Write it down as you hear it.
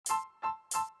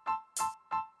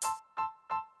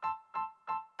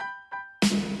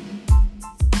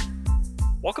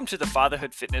Welcome to the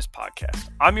Fatherhood Fitness Podcast.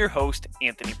 I'm your host,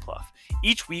 Anthony Pluff.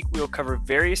 Each week, we will cover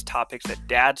various topics that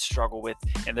dads struggle with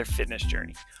in their fitness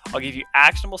journey. I'll give you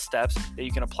actionable steps that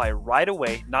you can apply right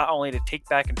away, not only to take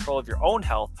back control of your own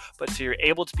health, but so you're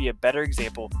able to be a better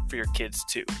example for your kids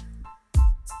too.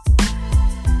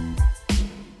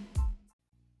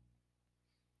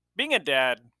 Being a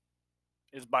dad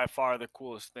is by far the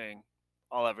coolest thing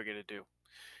I'll ever get to do.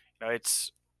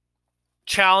 It's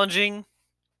challenging.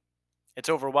 It's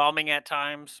overwhelming at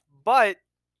times, but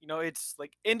it's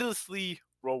like endlessly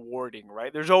rewarding,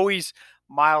 right? There's always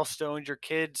milestones your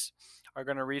kids are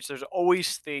going to reach. There's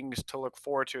always things to look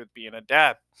forward to with being a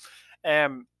dad.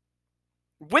 And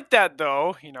with that,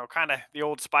 though, kind of the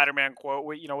old Spider-Man quote,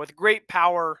 with great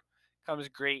power comes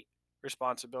great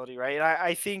responsibility, right? And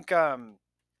I think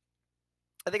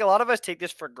a lot of us take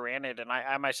this for granted, and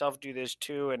I myself do this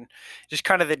too. And just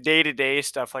kind of the day to day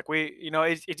stuff. Like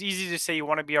it's easy to say you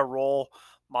want to be a role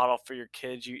model for your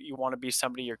kids. You want to be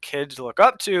somebody your kids look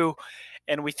up to,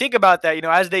 and we think about that.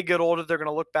 As they get older, they're going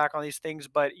to look back on these things.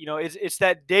 But it's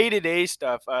that day to day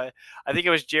stuff. I think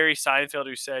it was Jerry Seinfeld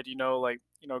who said,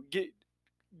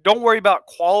 don't worry about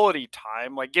quality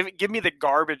time. Like give me the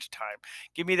garbage time.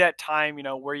 Give me that time,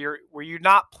 where you're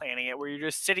not planning it, where you're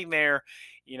just sitting there,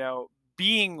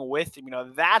 being with him.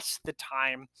 That's the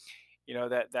time,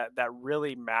 that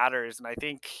really matters. And I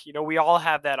think, we all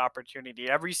have that opportunity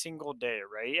every single day,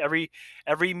 right?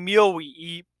 Every meal we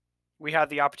eat, we have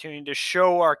the opportunity to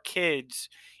show our kids,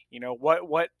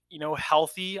 what a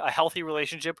healthy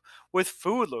relationship with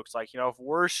food looks like. If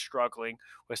we're struggling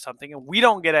with something and we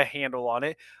don't get a handle on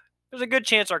it, there's a good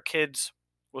chance our kids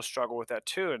will struggle with that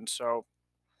too. And so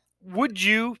would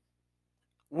you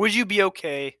be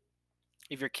okay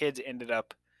if your kids ended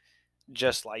up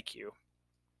just like you?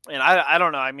 And I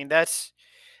don't know. I mean, that's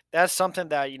something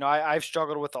that I've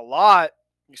struggled with a lot,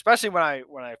 especially when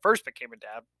I first became a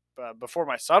dad. Before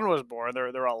my son was born,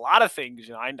 there were a lot of things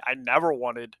I never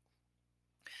wanted.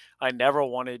 I never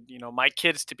wanted my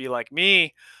kids to be like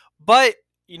me, but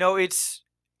it's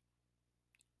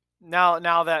now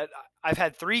that I've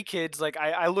had three kids, like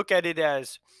I look at it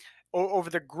as over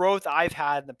the growth I've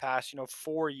had in the past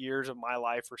 4 years of my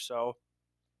life or so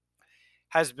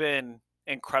has been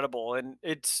incredible. And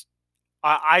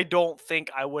I don't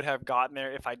think I would have gotten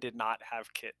there if I did not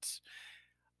have kids.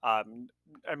 I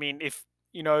mean, if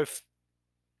you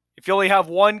only have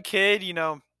one kid,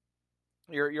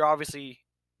 you're obviously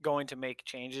going to make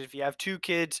changes. If you have two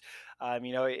kids,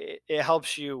 it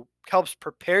helps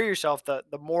prepare yourself. The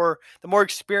more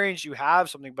experience you have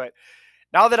something. But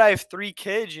now that I have three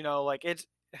kids, like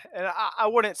and I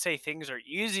wouldn't say things are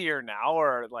easier now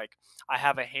or like I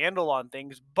have a handle on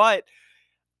things, but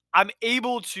I'm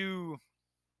able to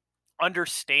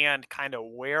understand kind of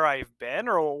where I've been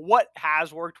or what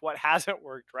has worked, what hasn't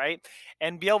worked, right?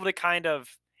 And be able to kind of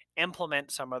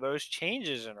implement some of those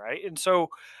changes in, right? And so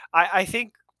I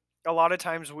think a lot of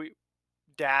times we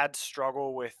dads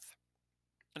struggle with,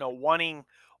 wanting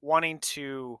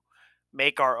to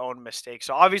make our own mistakes.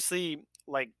 So obviously,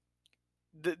 like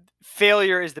the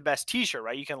failure is the best teacher,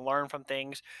 right? You can learn from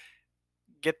things,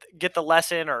 get the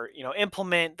lesson, or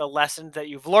implement the lessons that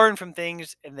you've learned from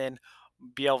things, and then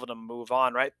be able to move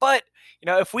on, right? But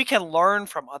if we can learn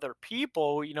from other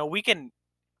people, we can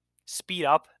speed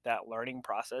up that learning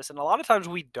process. And a lot of times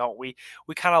we don't. We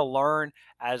kind of learn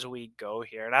as we go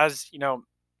here. And as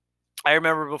I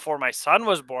remember before my son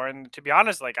was born, to be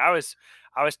honest, like I was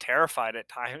terrified at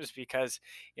times because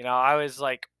I was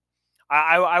like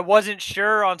I wasn't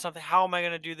sure on something. How am I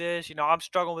going to do this? I'm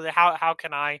struggling with it. How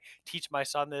can I teach my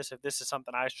son this if this is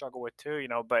something I struggle with too?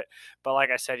 But like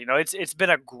I said, it's been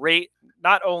a great,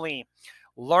 not only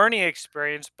learning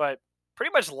experience, but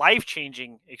pretty much life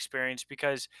changing experience,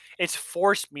 because it's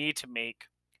forced me to make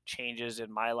changes in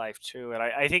my life too. And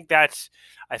I think that's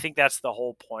the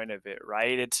whole point of it,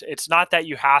 right? It's not that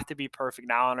you have to be perfect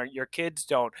now, and your kids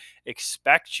don't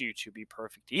expect you to be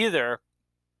perfect either.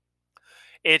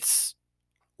 It's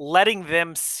letting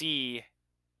them see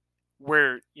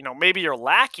where maybe you're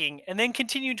lacking, and then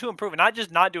continue to improve, and not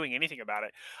just not doing anything about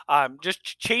it. Just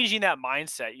changing that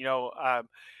mindset,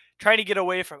 trying to get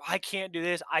away from I can't do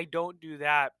this, I don't do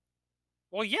that.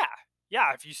 Well, yeah,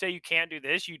 if you say you can't do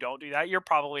this, you don't do that, you're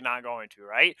probably not going to,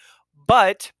 right?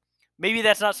 But maybe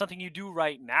that's not something you do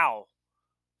right now,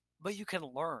 but you can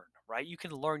learn, right? You can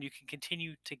learn, you can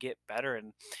continue to get better.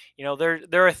 And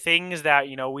there are things that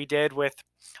we did with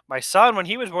my son when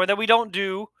he was born that we didn't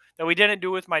do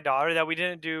with my daughter, that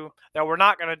we're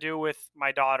not going to do with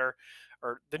my daughter,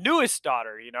 or the newest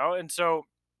daughter. And so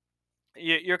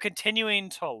you're continuing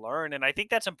to learn, and I think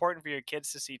that's important for your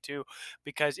kids to see too,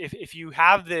 because if you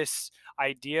have this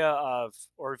idea of,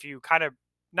 or if you kind of,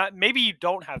 not, maybe you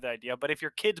don't have the idea, but if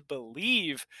your kids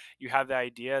believe you have the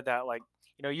idea that, like,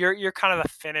 you're kind of a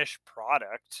finished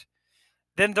product,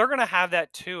 then they're going to have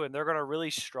that too, and they're going to really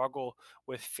struggle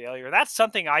with failure. That's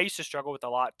something I used to struggle with a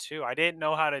lot too. I didn't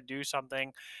know how to do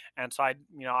something, and so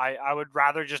I would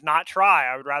rather just not try.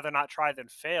 I would rather not try than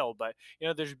fail. But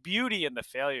there's beauty in the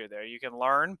failure there. You can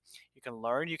learn,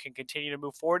 you can continue to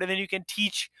move forward, and then you can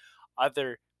teach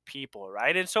other people,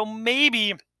 right? And so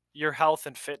maybe your health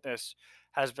and fitness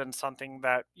has been something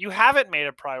that you haven't made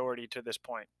a priority to this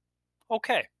point.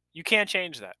 Okay, you can't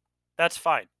change that. That's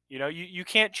fine. You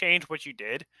can't change what you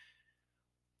did,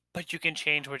 but you can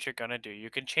change what you're going to do. You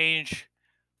can change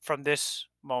from this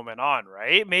moment on,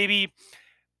 right? Maybe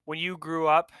when you grew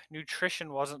up,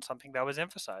 nutrition wasn't something that was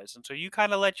emphasized. And so you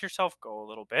kind of let yourself go a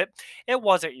little bit. It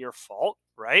wasn't your fault,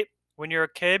 right? When you're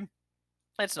a kid,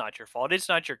 it's not your fault. It's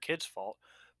not your kid's fault.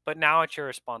 But now it's your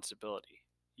responsibility.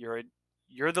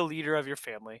 You're the leader of your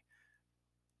family.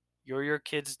 You're your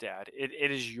kid's dad. It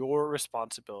is your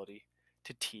responsibility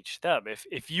to teach them.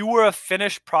 If you were a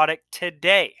finished product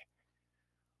today,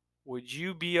 would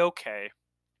you be okay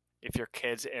if your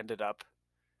kids ended up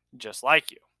just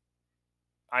like you?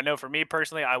 I know for me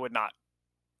personally, I would not,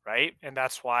 right? And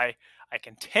that's why I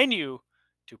continue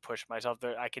to push myself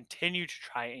there. I continue to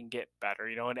try and get better,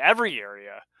 in every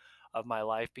area of my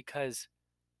life, because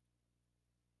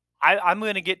I'm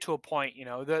going to get to a point,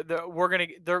 you're going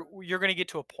to get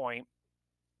to a point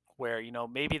where,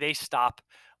 maybe they stop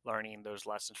learning those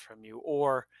lessons from you,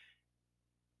 or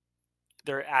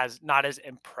they're as not as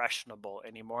impressionable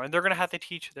anymore, and they're going to have to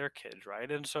teach their kids, right?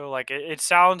 And so, like, it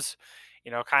sounds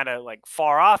kind of like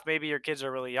far off. Maybe your kids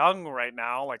are really young right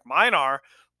now, like mine are,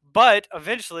 but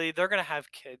eventually they're going to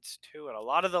have kids too, and a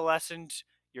lot of the lessons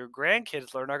your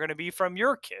grandkids learn are going to be from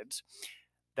your kids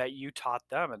that you taught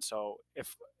them. And so,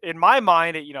 if in my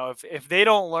mind, if they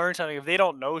don't learn something, if they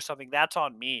don't know something, that's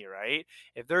on me, right?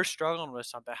 If they're struggling with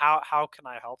something, how can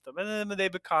I help them? And then when they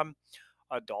become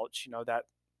adults,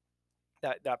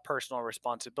 that personal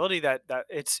responsibility, that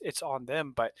it's on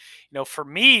them. But for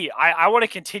me, I want to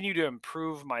continue to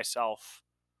improve myself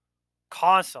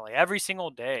constantly, every single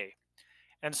day,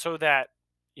 and so that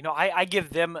I give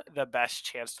them the best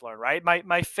chance to learn, right?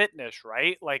 My fitness,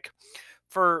 right? Like,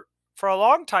 for a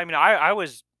long time, I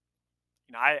was,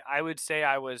 I would say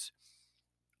I was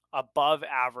above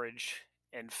average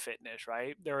in fitness,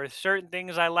 right? There were certain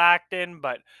things I lacked in,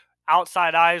 but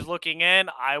outside eyes looking in,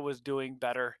 I was doing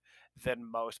better than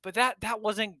most. But that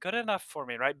wasn't good enough for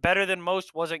me, right? Better than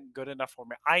most wasn't good enough for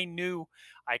me. I knew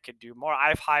I could do more.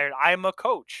 I'm a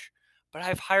coach, but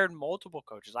I've hired multiple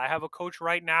coaches. I have a coach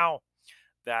right now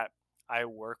that I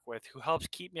work with who helps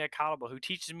keep me accountable, who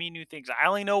teaches me new things. I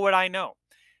only know what I know.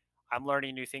 I'm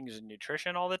learning new things in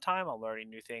nutrition all the time. I'm learning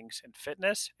new things in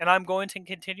fitness, and I'm going to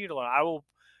continue to learn. I will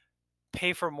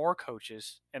pay for more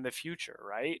coaches in the future,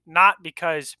 right? Not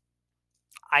because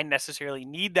I necessarily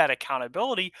need that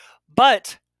accountability,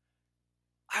 but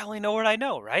I only know what I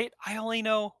know, right? I only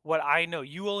know what I know.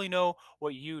 You only know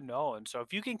what you know. And so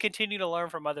if you can continue to learn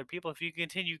from other people, if you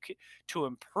continue to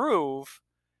improve,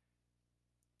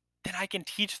 then I can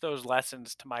teach those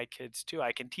lessons to my kids too.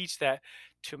 I can teach that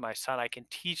to my son. I can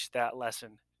teach that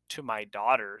lesson to my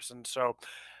daughters. And so,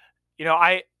 you know,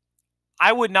 I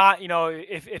I would not,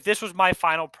 if this was my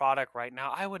final product right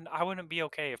now, I wouldn't be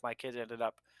okay if my kids ended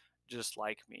up just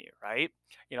like me, right?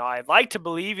 I'd like to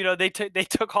believe, they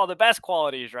took all the best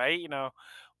qualities, right?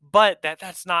 But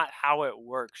that's not how it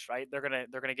works, right? They're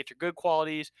gonna get your good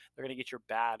qualities, they're gonna get your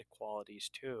bad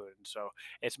qualities too. And so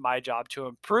it's my job to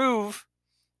improve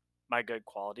my good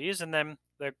qualities, and then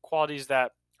the qualities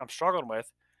that I'm struggling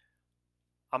with,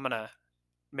 I'm gonna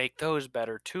make those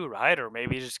better too, right? Or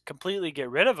maybe just completely get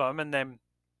rid of them, and then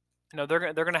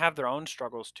they're gonna have their own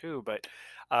struggles too. But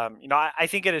I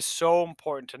think it is so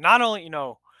important to not only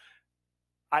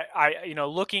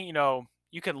looking,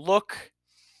 you can look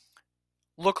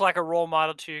like a role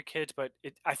model to your kids, but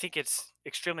I think it's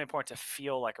extremely important to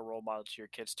feel like a role model to your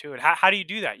kids too. And how do you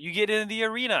do that? You get in the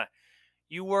arena,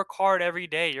 you work hard every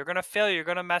day. You're gonna fail, you're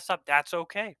gonna mess up. That's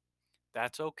okay.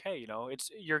 That's okay. It's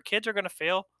your kids are gonna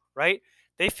fail, right?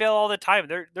 They fail all the time.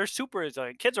 They're super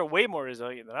resilient. Kids are way more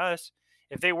resilient than us.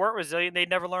 If they weren't resilient, they'd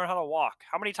never learn how to walk.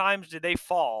 How many times did they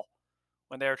fall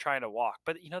when they were trying to walk?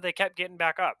 But they kept getting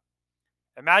back up.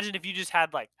 Imagine if you just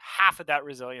had like half of that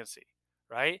resiliency,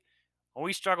 right? When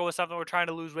we struggle with something, we're trying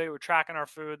to lose weight, we're tracking our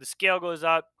food, the scale goes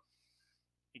up,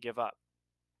 you give up.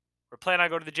 We're planning on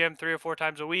going to the gym 3 or 4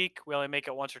 times a week. We only make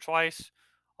it once or twice.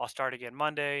 I'll start again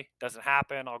Monday. Doesn't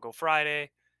happen. I'll go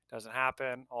Friday. Doesn't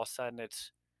happen. All of a sudden,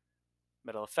 it's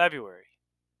middle of February.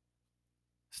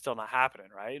 Still not happening,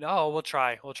 right? No, we'll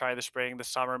try. We'll try the spring, the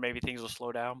summer. Maybe things will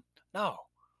slow down. No,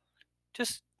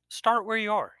 just start where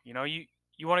you are. You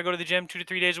want to go to the gym 2 to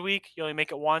 3 days a week. You only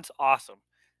make it once. Awesome.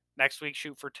 Next week,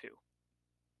 shoot for two.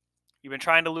 You've been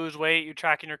trying to lose weight. You're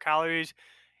tracking your calories.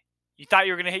 You thought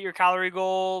you were going to hit your calorie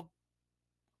goal.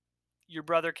 Your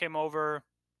brother came over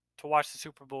to watch the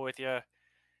Super Bowl with you.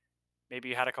 Maybe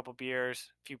you had a couple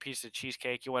beers, a few pieces of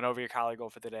cheesecake. You went over your calorie goal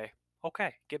for the day.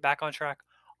 Okay, get back on track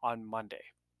on Monday.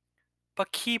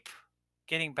 But keep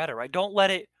getting better, right? Don't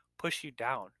let it push you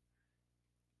down.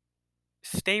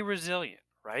 Stay resilient,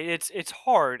 right? It's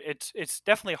hard. It's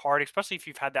definitely hard, especially if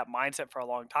you've had that mindset for a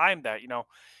long time that,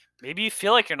 maybe you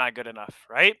feel like you're not good enough,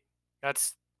 right?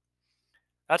 That's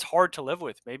that's hard to live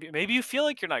with. Maybe you feel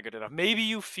like you're not good enough. Maybe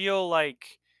you feel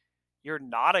like you're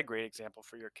not a great example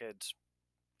for your kids.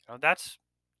 That's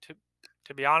to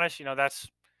to be honest,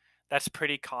 that's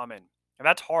pretty common. And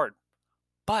that's hard.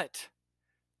 But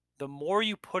the more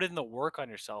you put in the work on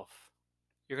yourself,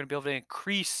 you're going to be able to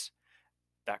increase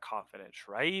that confidence,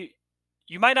 right?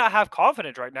 You might not have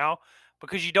confidence right now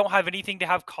because you don't have anything to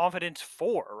have confidence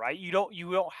for, right? You don't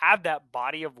have that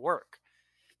body of work.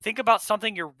 Think about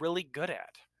something you're really good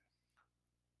at.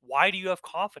 Why do you have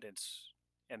confidence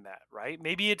in that, right?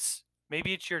 Maybe it's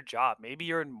your job. Maybe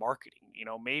you're in marketing,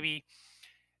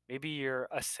 maybe you're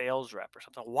a sales rep or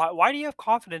something. Why do you have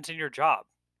confidence in your job?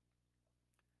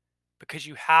 Because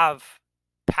you have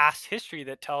past history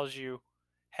that tells you,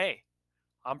 "Hey,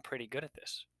 I'm pretty good at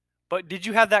this." But did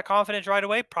you have that confidence right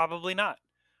away? Probably not,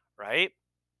 right?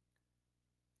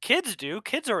 Kids do.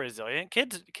 Kids are resilient.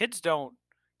 Kids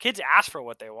ask for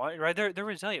what they want, right? They're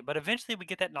resilient, but eventually we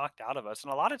get that knocked out of us.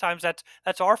 And a lot of times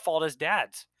that's our fault as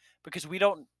dads because we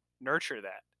don't nurture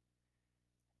that.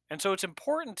 And so it's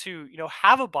important to,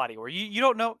 have a body where you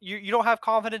don't know you don't have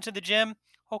confidence in the gym.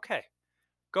 Okay.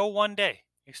 Go one day.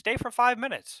 You stay for 5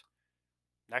 minutes.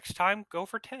 Next time, go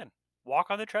for 10.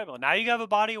 Walk on the treadmill. Now you have a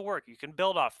body of work. You can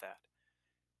build off that.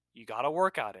 You got to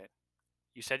work out it.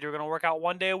 You said you were going to work out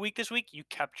one day a week this week. You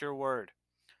kept your word.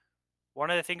 One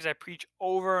of the things I preach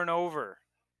over and over,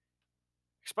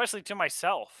 especially to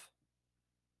myself,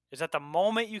 is that the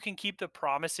moment you can keep the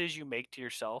promises you make to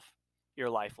yourself,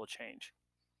 your life will change.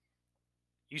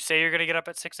 You say you're going to get up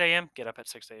at 6 a.m., get up at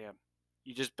 6 a.m.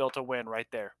 You just built a win right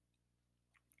there.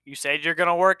 You said you're going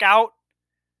to work out,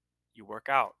 you work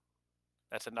out.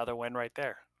 That's another win right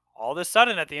there. All of a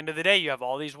sudden, at the end of the day, you have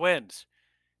all these wins.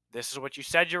 This is what you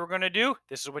said you were going to do.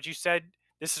 This is what you said.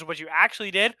 This is what you actually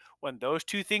did. When those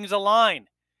two things align,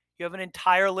 you have an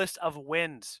entire list of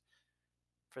wins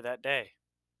for that day.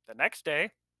 The next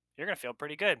day, you're going to feel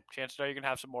pretty good. Chances are you're going to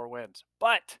have some more wins.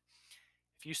 But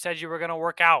if you said you were going to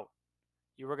work out,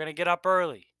 you were going to get up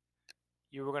early,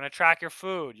 you were going to track your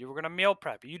food, you were going to meal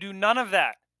prep, you do none of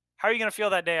that, how are you going to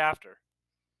feel that day after?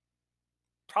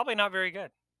 Probably not very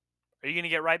good. Are you going to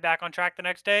get right back on track the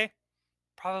next day?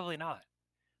 Probably not.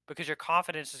 Because your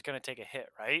confidence is going to take a hit,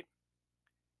 right?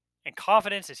 And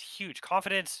confidence is huge.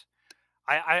 Confidence,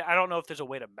 I don't know if there's a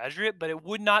way to measure it, but it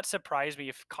would not surprise me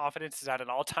if confidence is at an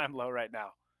all-time low right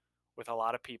now with a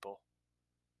lot of people.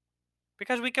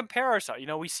 Because we compare ourselves.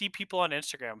 We see people on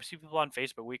Instagram, we see people on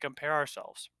Facebook, we compare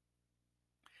ourselves.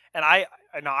 And I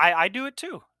know I do it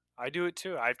too. I do it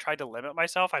too. I've tried to limit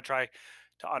myself. I try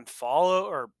to unfollow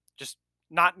or just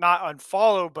not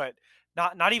unfollow, but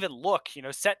not even look,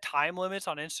 set time limits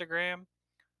on Instagram.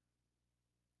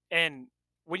 And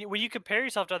when you compare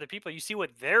yourself to other people, you see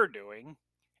what they're doing,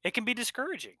 it can be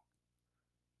discouraging.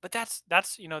 But that's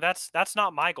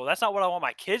not my goal. That's not what I want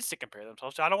my kids to compare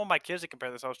themselves to. I don't want my kids to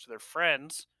compare themselves to their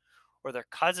friends or their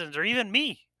cousins or even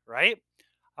me, right?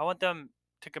 I want them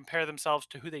to compare themselves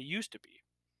to who they used to be,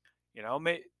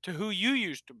 to who you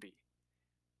used to be.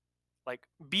 Like,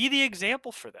 be the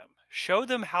example for them. Show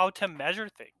them how to measure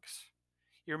things.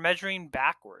 You're measuring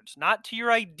backwards, not to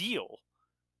your ideal,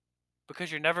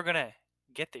 because you're never going to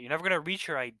get there. You're never going to reach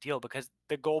your ideal because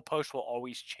the goalpost will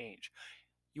always change.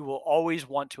 You will always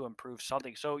want to improve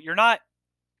something. So you're not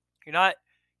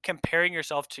comparing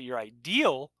yourself to your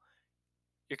ideal.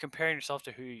 You're comparing yourself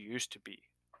to who you used to be,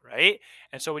 right?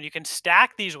 And so when you can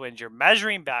stack these wins, you're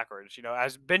measuring backwards.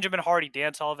 As Benjamin Hardy,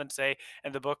 Dan Sullivan say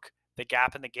in the book The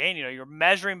Gap and the Gain, you're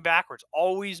measuring backwards.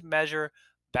 Always measure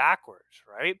backwards,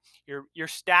 right? You're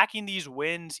stacking these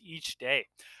wins each day.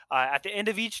 At the end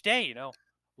of each day,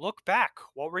 look back.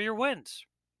 What were your wins?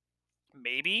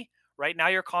 Maybe right now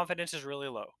your confidence is really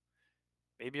low.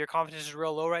 Maybe your confidence is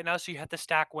real low right now, so you have to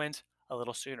stack wins a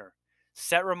little sooner.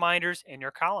 Set reminders in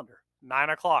your calendar. 9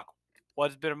 o'clock.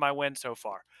 What's been my win so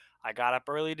far? I got up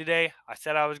early today. I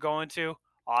said I was going to.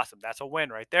 Awesome. That's a win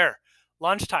right there.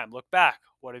 Lunchtime, look back.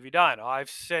 What have you done? Oh, I've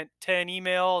sent 10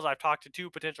 emails. I've talked to 2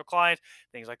 potential clients,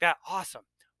 things like that. Awesome.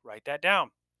 Write that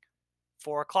down.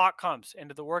 4 o'clock comes,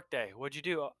 end of the workday. What'd you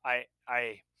do? I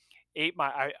ate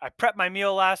I prepped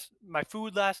my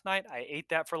food last night. I ate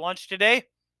that for lunch today.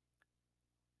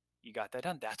 You got that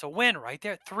done. That's a win right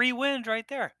there. 3 wins right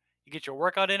there. You get your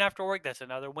workout in after work. That's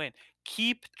another win.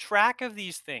 Keep track of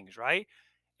these things, right?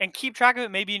 And keep track of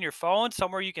it maybe in your phone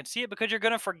somewhere you can see it because you're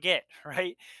going to forget,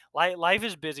 right? Life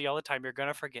is busy all the time. You're going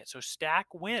to forget. So stack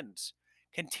wins.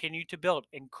 Continue to build.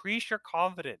 Increase your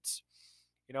confidence.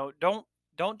 Don't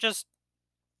just,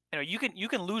 you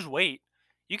can lose weight.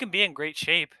 You can be in great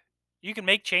shape. You can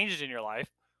make changes in your life.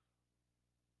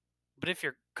 But if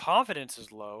your confidence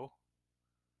is low,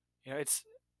 it's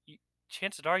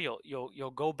chances are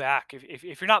you'll go back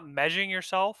if you're not measuring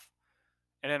yourself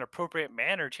in an appropriate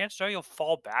manner. Chances are you'll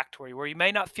fall back to where you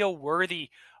may not feel worthy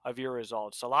of your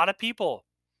results. A lot of people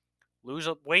lose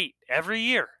weight every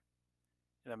year,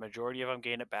 and the majority of them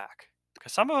gain it back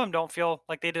because some of them don't feel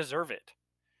like they deserve it.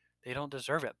 They don't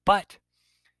deserve it. But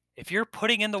if you're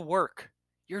putting in the work,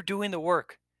 you're doing the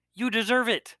work, you deserve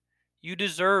it. You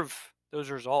deserve those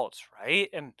results, right?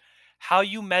 And how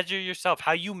you measure yourself,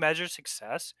 how you measure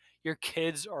success, your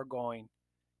kids are going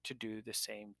to do the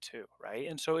same too, right?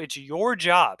 And so it's your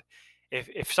job.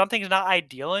 If something's not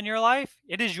ideal in your life,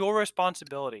 it is your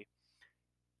responsibility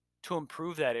to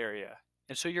improve that area.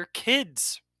 And so your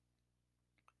kids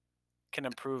can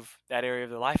improve that area of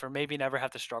their life or maybe never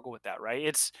have to struggle with that,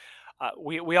 right?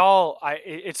 We all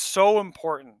it's so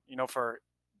important, for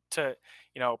to,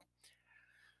 you know,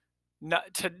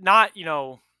 not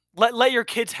let your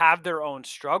kids have their own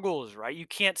struggles, right? You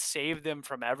can't save them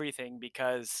from everything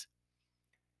because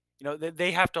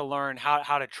they have to learn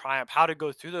how to triumph, how to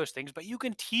go through those things, but you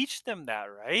can teach them that,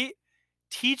 right?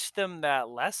 Teach them that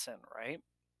lesson, right?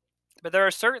 But there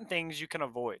are certain things you can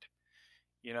avoid.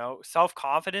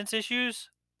 Self-confidence issues,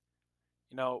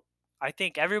 you know, I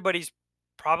think everybody's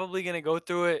probably going to go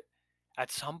through it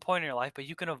at some point in your life, but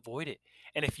you can avoid it.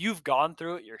 And if you've gone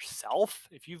through it yourself,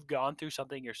 if you've gone through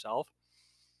something yourself,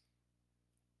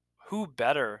 who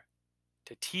better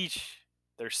to teach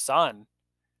their son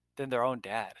than their own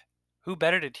dad? Who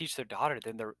better to teach their daughter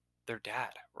than their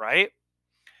dad, right?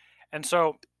 And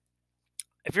so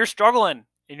if you're struggling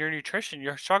in your nutrition,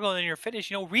 you're struggling in your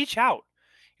fitness, reach out.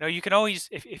 You can always,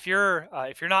 if you're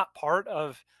not part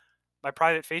of my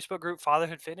private Facebook group,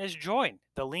 Fatherhood Fitness, join.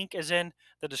 The link is in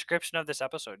the description of this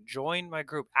episode. Join my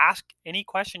group. Ask any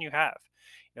question you have.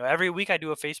 Every week I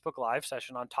do a Facebook Live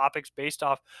session on topics based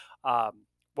off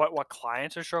what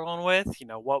clients are struggling with,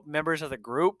 what members of the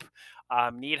group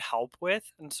need help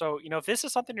with. And so, if this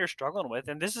is something you're struggling with,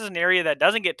 and this is an area that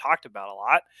doesn't get talked about a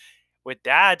lot, with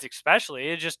dads especially,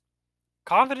 it's just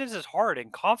confidence is hard,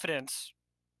 and confidence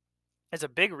is a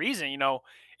big reason.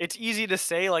 It's easy to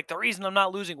say, like, the reason I'm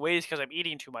not losing weight is because I'm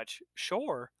eating too much.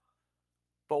 Sure,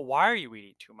 but why are you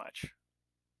eating too much?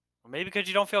 Well, maybe because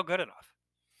you don't feel good enough.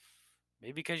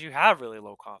 Maybe because you have really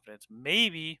low confidence.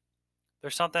 Maybe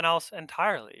there's something else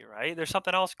entirely, right? There's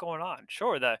something else going on.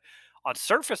 Sure, that on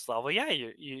surface level, yeah,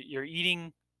 you're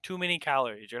eating too many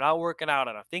calories. You're not working out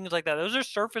enough. Things like that. Those are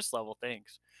surface level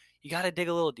things. You got to dig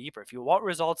a little deeper. If you want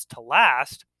results to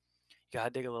last, you got to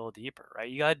dig a little deeper, right?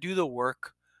 You got to do the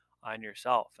work on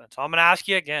yourself. And so I'm going to ask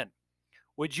you again,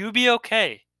 would you be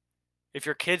okay if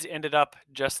your kids ended up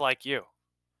just like you?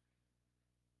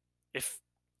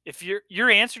 If your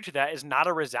answer to that is not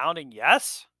a resounding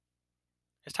yes,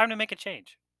 it's time to make a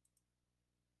change.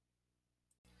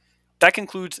 That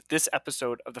concludes this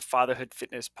episode of the Fatherhood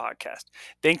Fitness Podcast.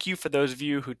 Thank you for those of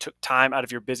you who took time out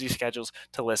of your busy schedules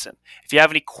to listen. If you have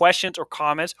any questions or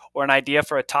comments or an idea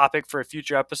for a topic for a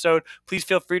future episode, please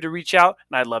feel free to reach out,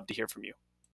 and I'd love to hear from you.